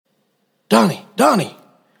Donnie,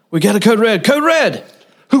 we got a code red. Code red!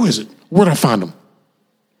 Who is it? Where'd I find them?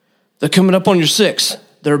 They're coming up on your 6.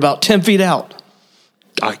 They're about 10 feet out.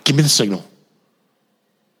 All right, give me the signal.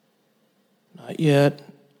 Not yet.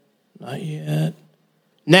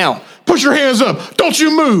 Now. Put your hands up. Don't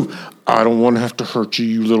you move. I don't want to have to hurt you,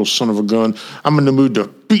 you little son of a gun. I'm in the mood to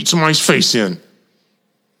beat somebody's face in.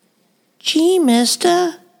 Gee,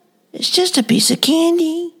 mister, it's just a piece of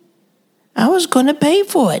candy. I was going to pay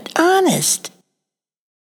for it, honest.